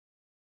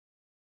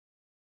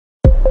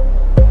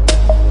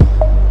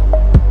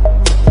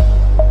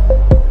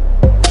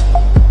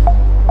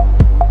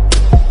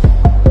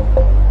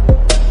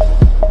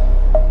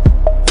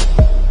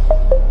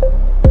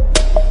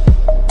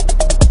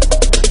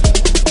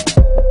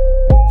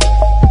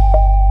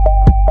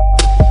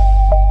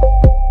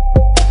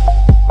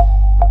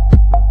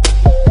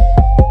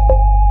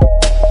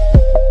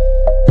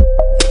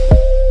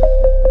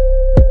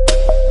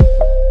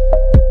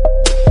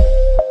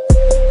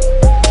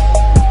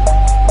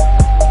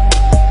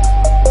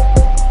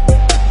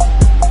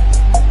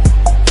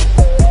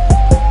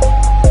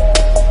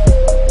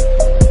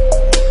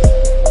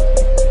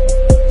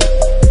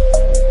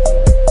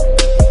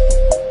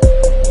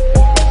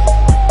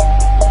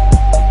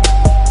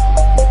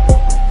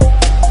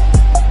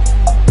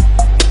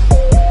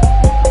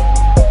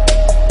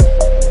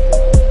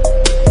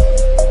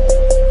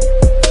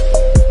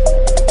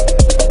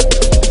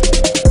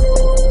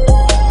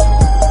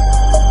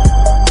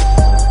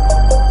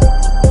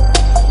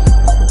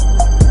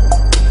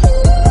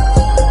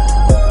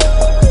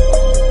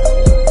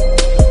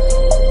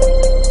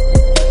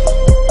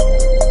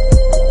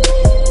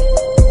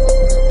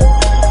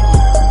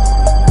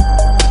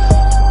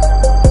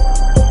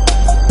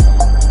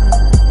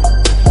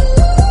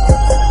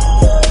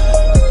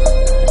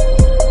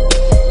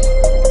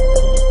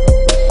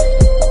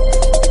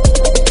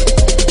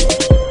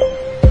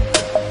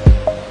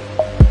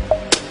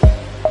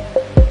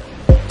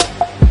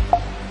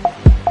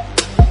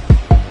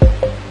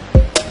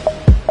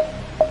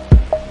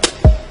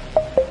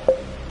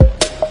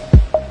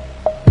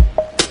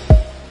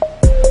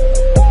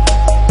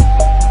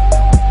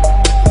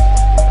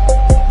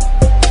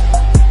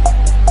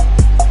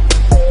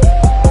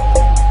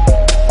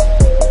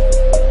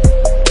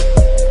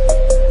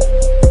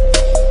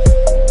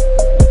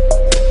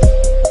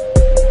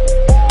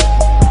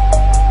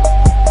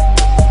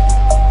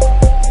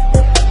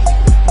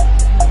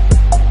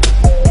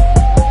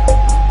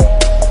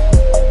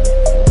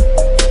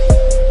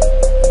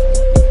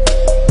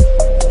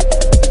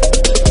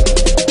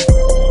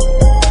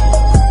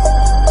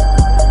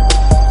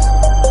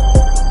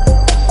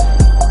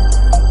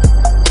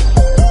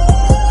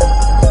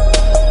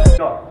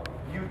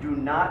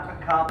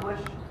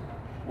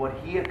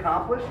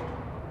accomplished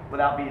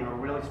without being a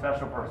really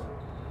special person.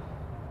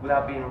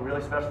 Without being a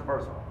really special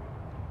person.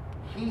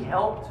 He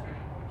helped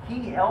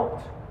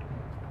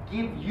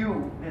give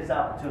you this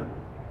opportunity.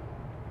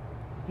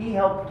 He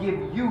helped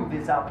give you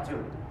this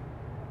opportunity.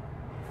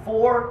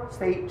 4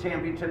 state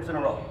championships in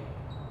a row.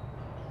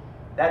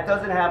 That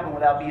doesn't happen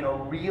without being a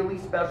really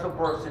special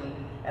person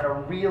and a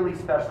really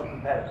special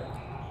competitor.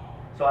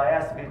 So I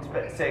asked him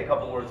to say a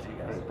couple words to you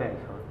guys.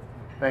 Thanks.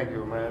 Thank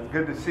you, man. It's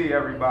good to see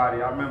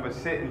everybody. I remember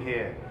sitting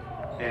here,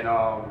 and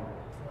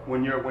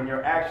when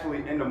you're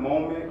actually in the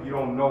moment, you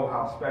don't know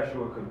how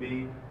special it could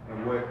be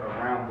and what a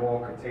round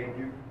ball could take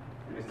you.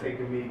 And it's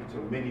taken me to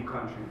many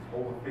countries,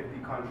 over 50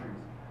 countries,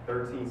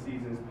 13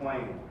 seasons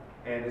playing.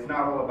 And it's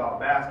not all about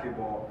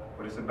basketball,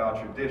 but it's about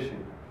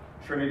tradition.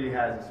 Trinity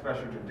has a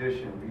special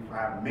tradition. We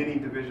have many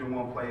Division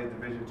I players,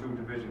 Division II,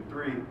 Division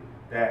III,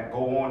 that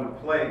go on to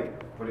play,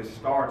 but it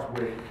starts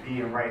with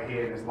being right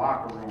here in this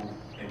locker room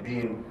and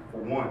being for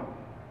one.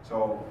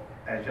 So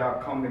as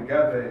y'all come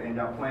together and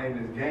y'all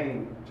playing this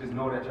game, just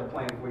know that y'all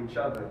playing for each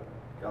other.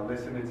 Y'all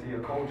listening to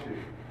your coaches.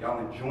 Y'all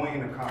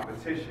enjoying the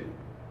competition.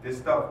 This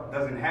stuff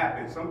doesn't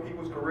happen. Some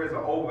people's careers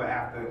are over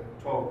after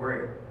 12th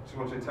grade. Just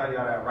want you to tell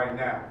y'all that right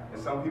now.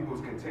 And some people's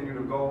continue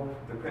to go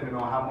depending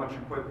on how much you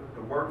put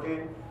the work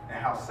in and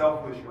how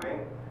selfless you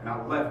are. And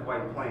I left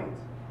White Plains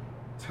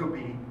to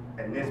be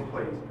in this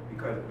place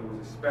because it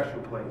was a special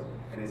place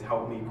and it's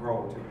helped me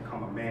grow to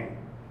become a man.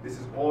 This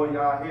is all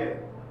y'all here.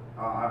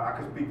 I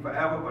could speak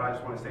forever, but I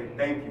just want to say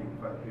thank you.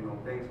 But,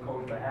 thanks,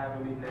 Coach, for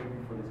having me. Thank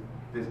you for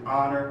this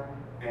honor.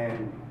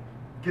 And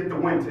get the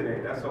win today.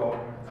 That's all.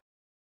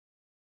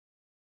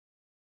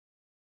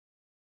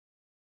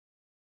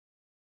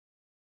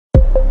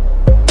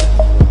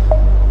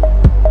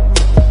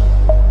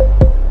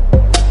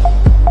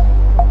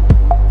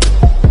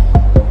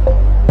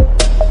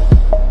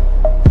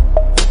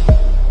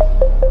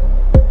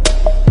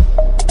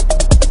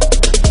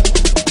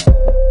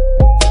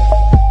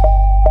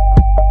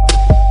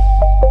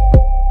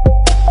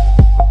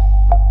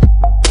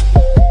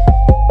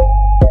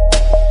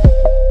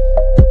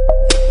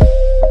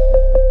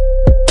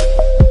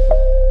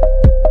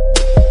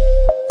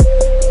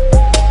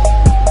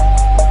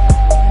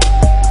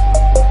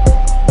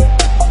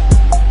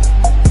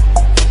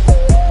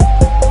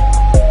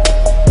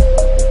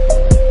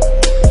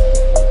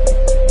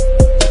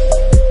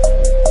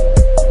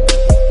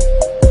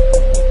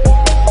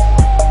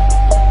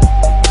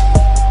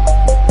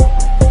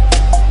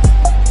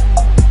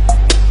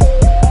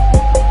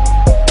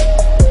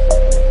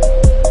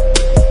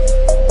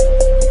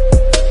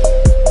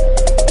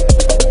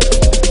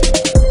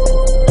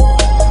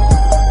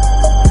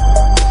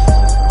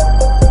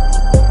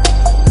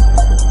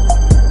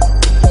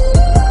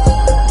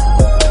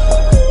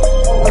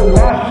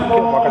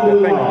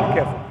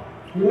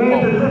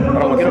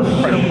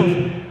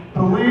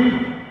 To leave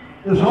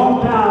his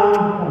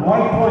hometown of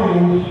White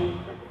Plains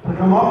to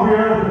come up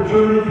here to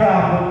Trinity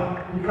Catholic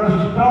because he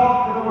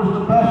felt that it was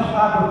the best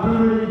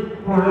opportunity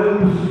for him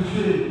to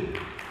succeed.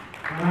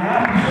 And I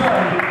have to say,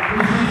 he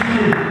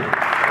succeeded.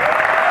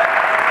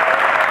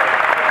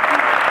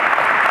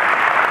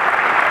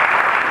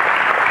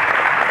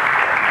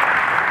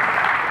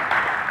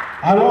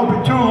 I won't be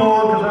too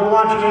long because I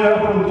want you to hear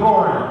from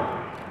Torey.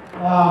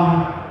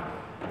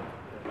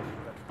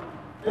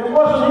 It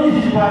wasn't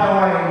easy, by the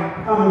way,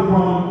 coming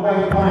from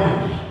White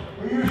Plains.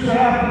 We used to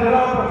have to get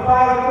up at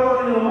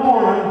 5:30 in the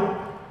morning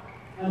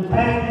and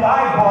take the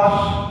I-bus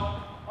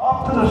up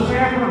to the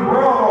Sanford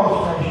Railroad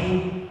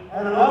Station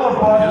and another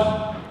bus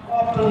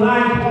up to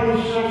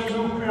 926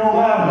 Newfield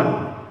Avenue.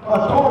 But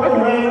Torey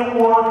made it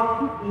work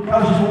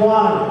because he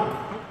wanted it,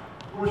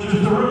 which is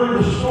really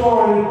the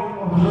story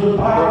of his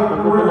entire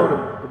career.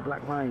 The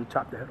black line, you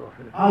chop the head off.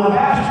 On the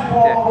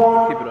basketball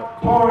court,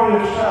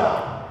 Torey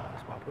excelled.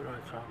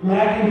 And I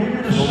can give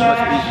you the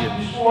stats.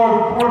 He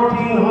scored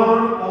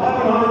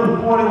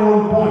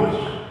 1,141 points.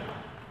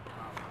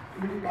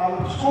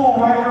 The school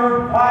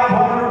record,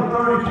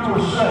 532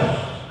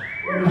 assists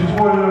in his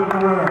 4-year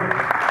career.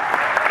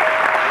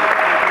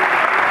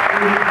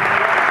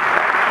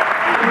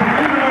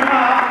 Believe it or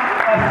not,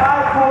 at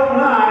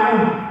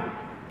 5'9",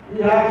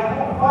 he had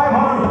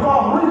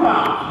 512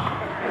 rebounds.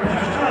 Which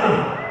is kind of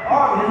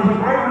hard. He was a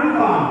great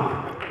rebounder.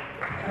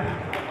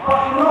 But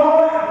you know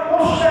what?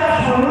 Those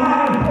stats were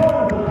not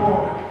important to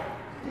Torey.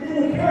 He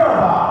didn't care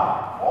about it.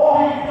 All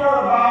he cared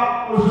about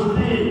was the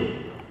team.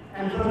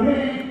 And to me,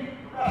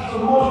 that's the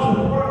most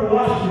important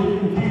lesson he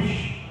can teach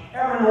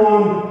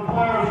everyone,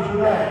 players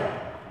today.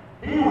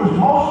 He was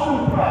most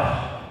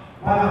impressed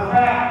by the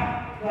fact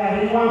that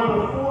he won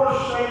the 4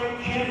 state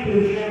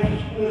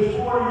championships in his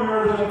 4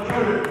 years at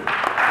Trinity.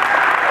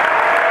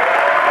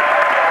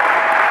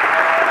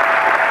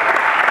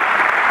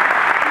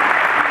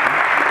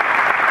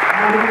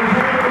 And he was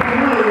able to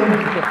win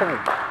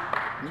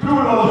 2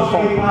 of those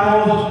state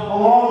titles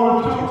along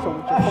with 2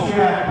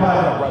 SJAC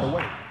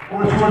titles,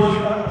 which was a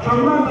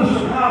tremendous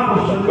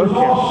accomplishment. It was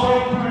all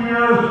state 2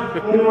 years,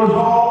 and it was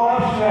all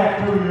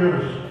SJAC 2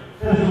 years.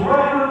 His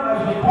record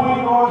as a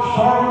point guard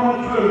starting at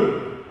Trinity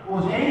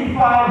was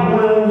 85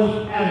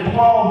 wins and 12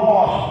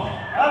 losses.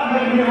 That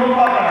made me look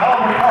like a hell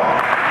of a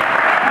coach.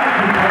 Thank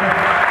you, brother.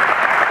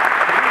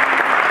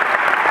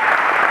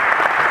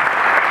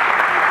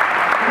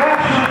 He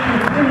actually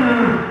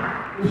continued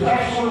his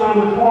excellence on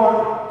the court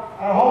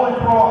at Holy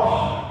Cross.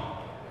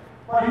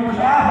 But he was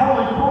at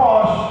Holy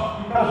Cross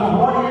because of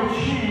what he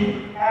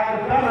achieved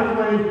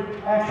academically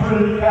at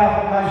Trinity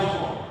Catholic High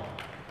School.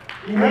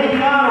 He made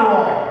the honor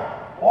roll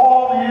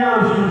all the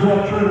years he was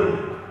at Trinity.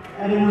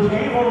 And he was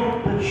able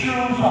to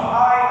choose a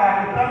high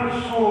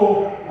academic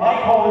school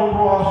like Holy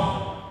Cross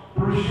to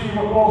receive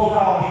a full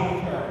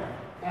scholarship there.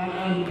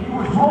 And he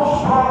was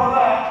most proud of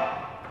that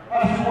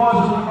as he was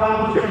in the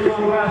competition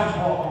on the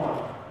basketball court.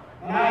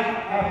 And I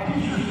have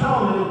teachers tell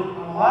me,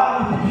 and a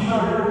lot of the teachers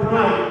are here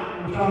tonight,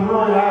 which I'm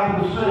really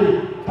happy to see,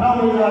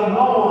 tell me that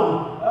no one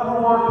ever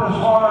worked as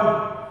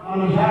hard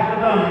on his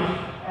academics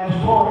as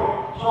Torey.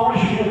 So we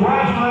should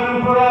congratulate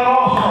him for that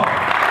also.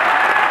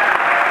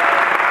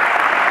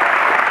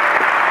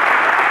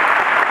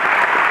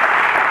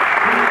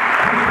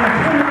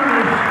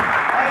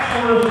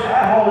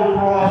 At Holy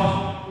Cross,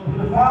 if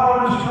you follow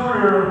his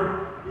career,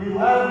 he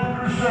led the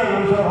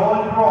Crusaders at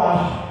Holy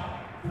Cross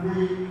to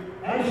the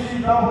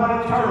NCAA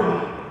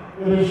tournament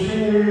in his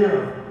senior year.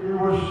 He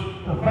was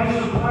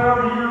Defensive Player of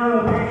the Year in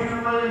the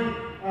Patriot League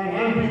and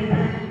MVP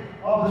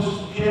of the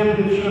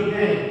championship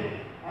game.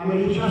 I mean,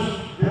 he just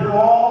did it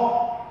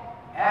all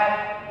at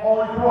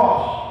Holy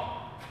Cross.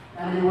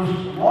 And he was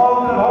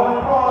loved at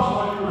Holy Cross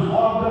like he was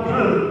loved at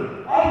Trinity.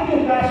 I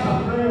think that's the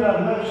thing that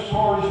makes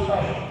Torey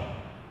special.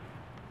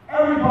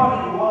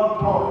 Everybody loved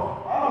Torey.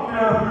 I don't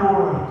care if you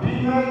were a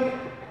teammate,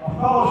 a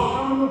fellow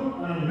student,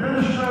 an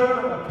administrator,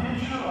 a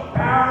teacher, a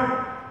parent,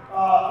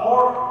 or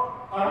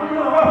even a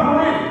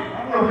referee.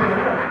 I'm not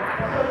care.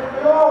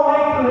 They all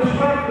liked and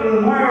respected and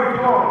admired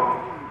Torey.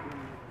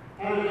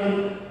 And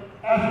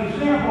as an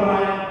example of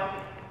that,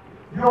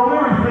 the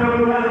O'Leary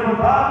family might have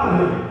adopted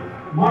him.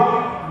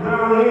 Mike,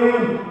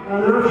 Marianne, and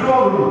their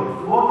children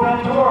looked at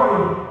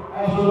Torey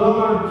as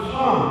another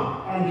son.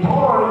 And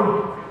Torey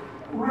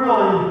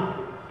really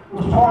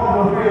was part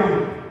of their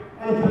family.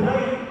 And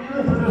today,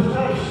 even to this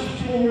day,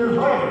 16 years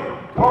later,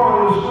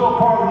 Torey is still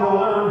part of the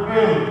O'Leary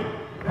family.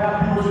 That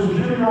he was in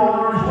Jimmy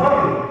O'Leary's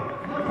wedding.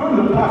 Look at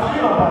the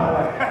tuxedo, by the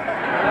way.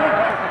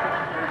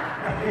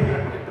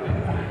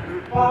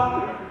 But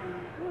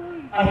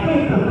I think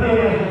the thing,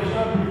 as I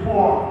said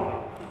before,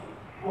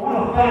 I want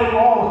to thank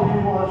all the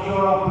people that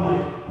showed up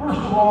tonight. First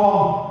of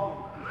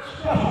all,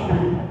 special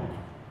people.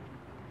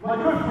 My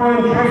good friend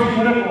Tracy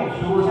Nichols,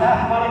 who was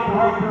athletic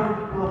director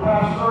for the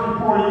past 30,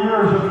 40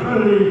 years at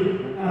Trinity,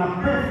 and a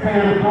big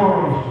fan of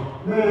Torey's,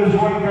 made his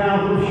way down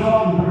from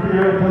Shawn to be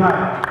here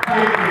tonight.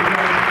 Thank you,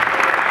 Tracy.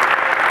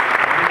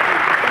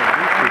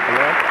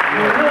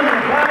 The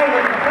guy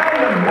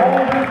that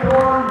molded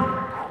Torey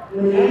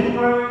in the 8th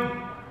grade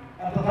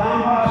at the Don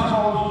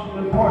Bosco's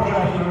in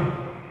Portchester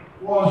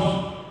was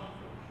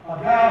a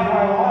guy who I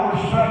had a lot of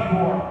respect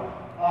for.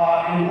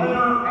 And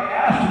later I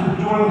asked him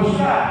to join the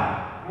staff.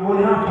 And when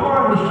Eric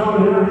Torey was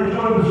coming here, he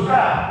joined the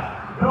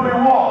staff. Billy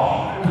Walsh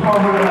was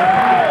over there.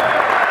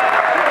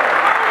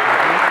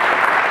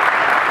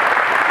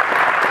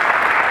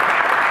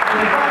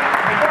 The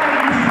guy who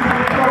used to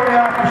take Torey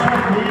out for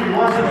something to eat,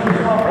 lunches and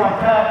stuff like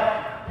that,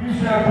 he's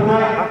there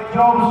tonight,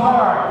 Joe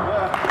Mazar.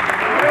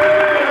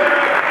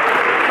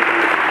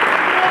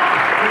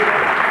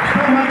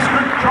 Still makes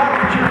good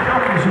chocolate chip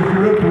cookies if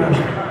you're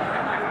interested.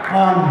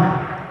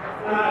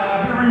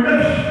 I'd be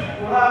remiss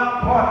without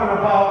talking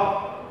about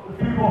the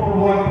people from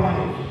White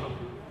Plains.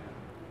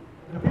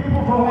 The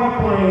people from White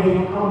Plains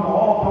would come to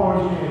all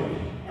Torey's games,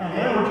 and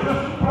they were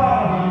just as proud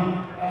of him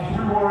as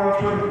we were at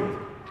Trinity.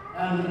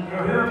 And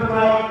they're here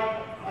tonight,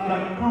 and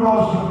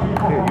kudos to the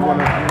people from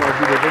White Plains. You want to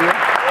do the video?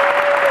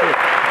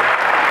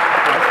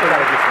 I still got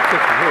to get some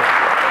pictures here.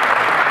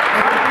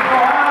 I can go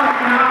on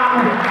and on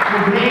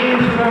with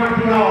names and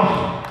everything else,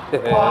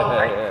 but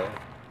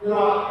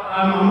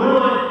I'm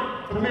really,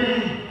 to me,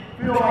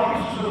 feel like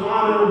this is an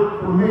honor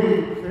for me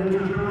to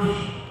introduce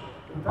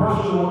the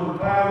person who will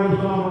retire his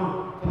number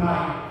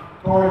tonight,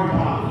 Torey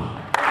Thomas.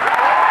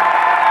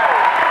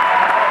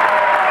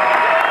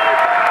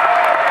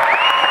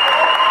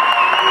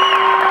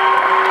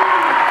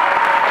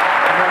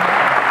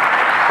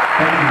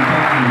 Thank you.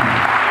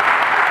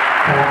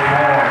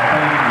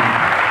 Thank you.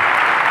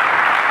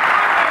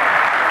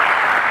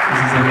 This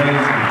is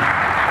amazing.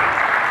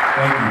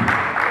 Thank you.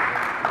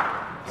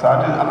 So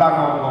I'm not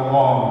going to go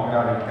long. We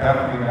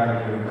definitely got to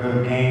get a good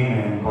game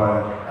in, but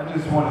I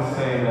just want to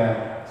say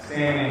that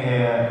standing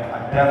here, I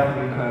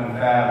definitely couldn't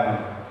fathom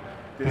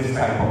this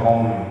type of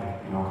moment.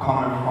 You know,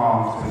 coming from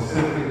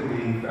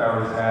specifically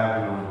Ferris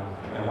Avenue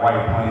in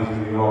White Plains,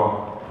 New York.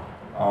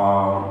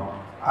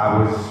 I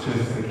was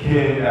just a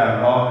kid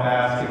that loved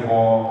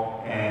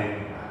basketball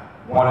and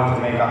wanted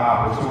to make an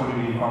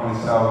opportunity for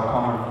himself,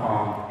 coming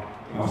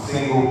from,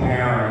 single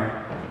parent,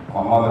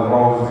 my mother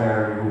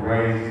Rosemary, who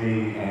raised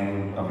me,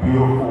 and a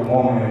beautiful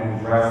woman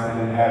who's resting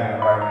in heaven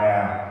right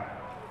now.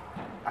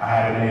 I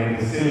had to make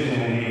a decision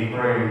in 8th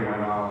grade when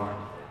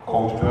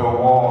Coach Bill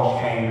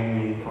Walsh came to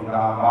me from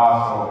Don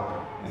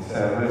Bosco and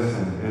said,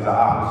 listen, there's an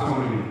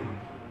opportunity.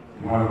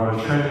 You want to go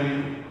to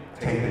Trinity?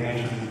 Take the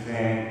entrance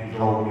exam. He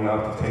drove me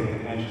up to take the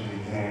entrance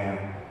exam.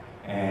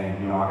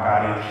 And, you know, I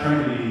got in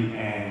Trinity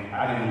and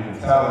I didn't even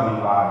tell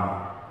anybody,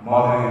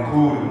 mother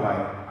included,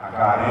 like, I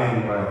got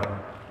in, but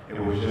it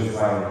was just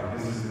like,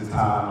 this is the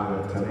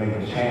time to make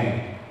a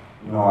change.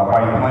 You know,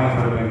 White Plains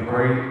would have been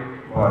great,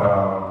 but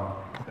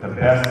the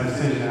best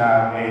decision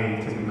I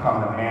made to become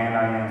the man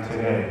I am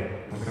today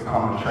was to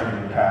come to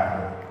Trinity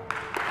Catholic.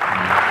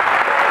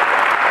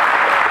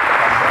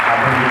 I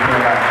really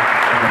feel like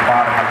in the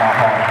bottom of my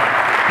heart,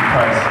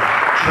 because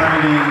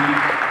Trinity,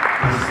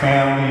 his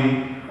family,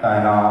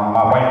 and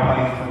my White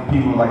Plains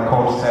people, like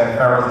Coach said,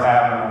 Ferris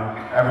Avenue,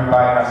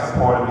 everybody that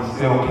supported me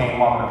still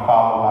came up and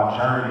followed my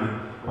journey.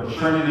 But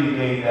Trinity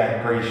gave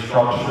that great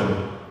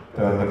structure,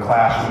 the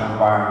classroom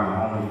environment,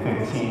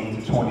 only 15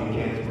 to 20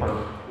 kids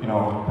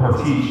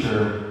per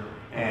teacher,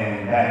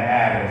 and that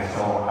mattered.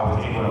 So I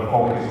was able to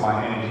focus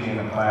my energy in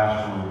the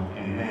classroom,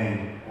 and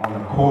then on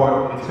the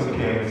court, it took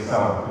care of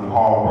itself through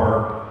hard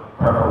work,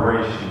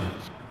 preparation.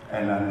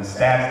 And then the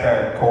stats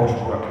that Coach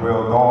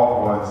reeled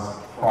off was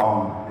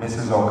from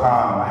Mrs.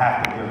 O'Connell. I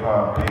have to give her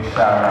a big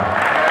shout out.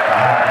 I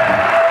have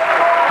to.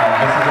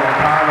 Mrs.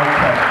 O'Connell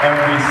kept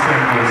every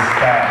single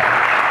stat,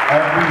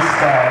 every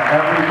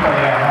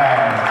player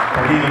has.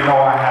 But even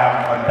though I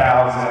have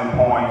 1,000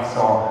 points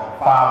or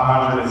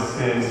 500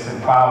 assists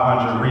and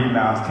 500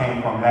 rebounds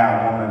came from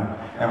that woman.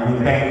 And we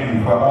thank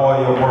you for all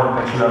your work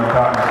that you have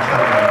done to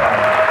train that.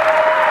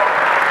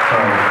 So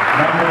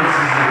numbers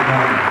is the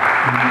game.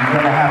 You're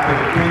gonna have to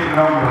get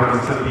numbers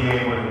to be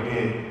able to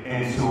get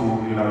into,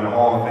 you know, your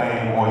Hall of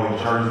Fame or your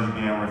jersey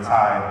being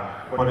retired.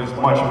 But it's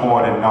much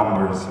more than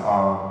numbers.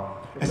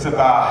 It's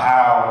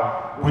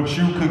about what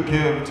you could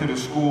give to the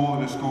school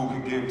and the school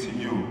could give to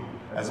you.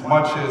 As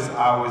much as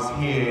I was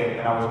here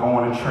and I was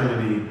going to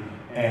Trinity,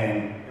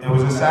 and it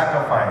was a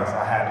sacrifice.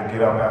 I had to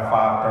get up at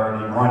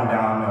 5:30, run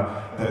down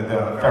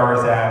the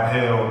Ferris Ave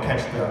Hill,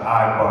 catch the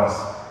I-bus.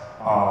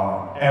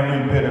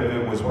 Every bit of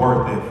it was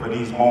worth it for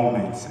these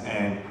moments.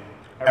 And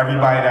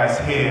everybody that's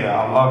here,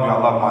 I love you. I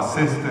love my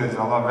sisters.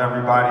 I love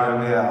everybody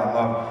over here. I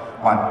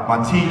love my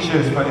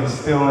teachers for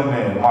instilling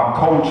it. My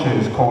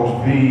coaches,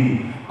 Coach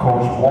V,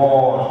 Coach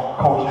Walsh,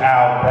 Coach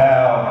Al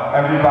Bell,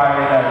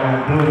 everybody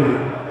that did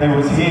it, they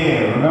was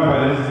here. Remember,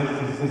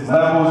 it's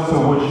levels to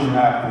what you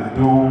have to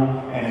do,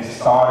 and it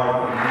started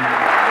from me.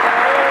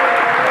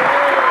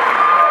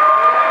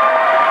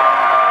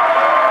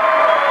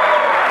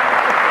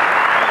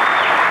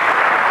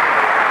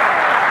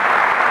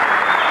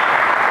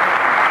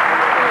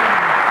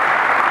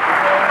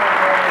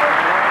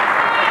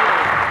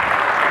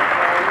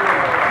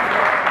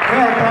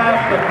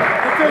 Fantastic.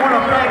 I want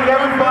to thank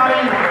everybody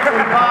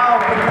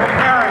involved in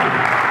preparing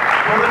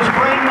for this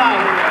great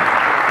night.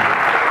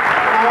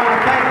 And I want to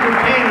thank the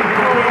team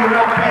for being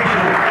real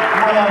patient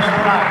with us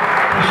tonight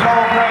to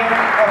celebrate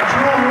a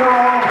true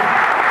hero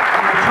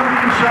and a true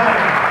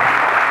crusader.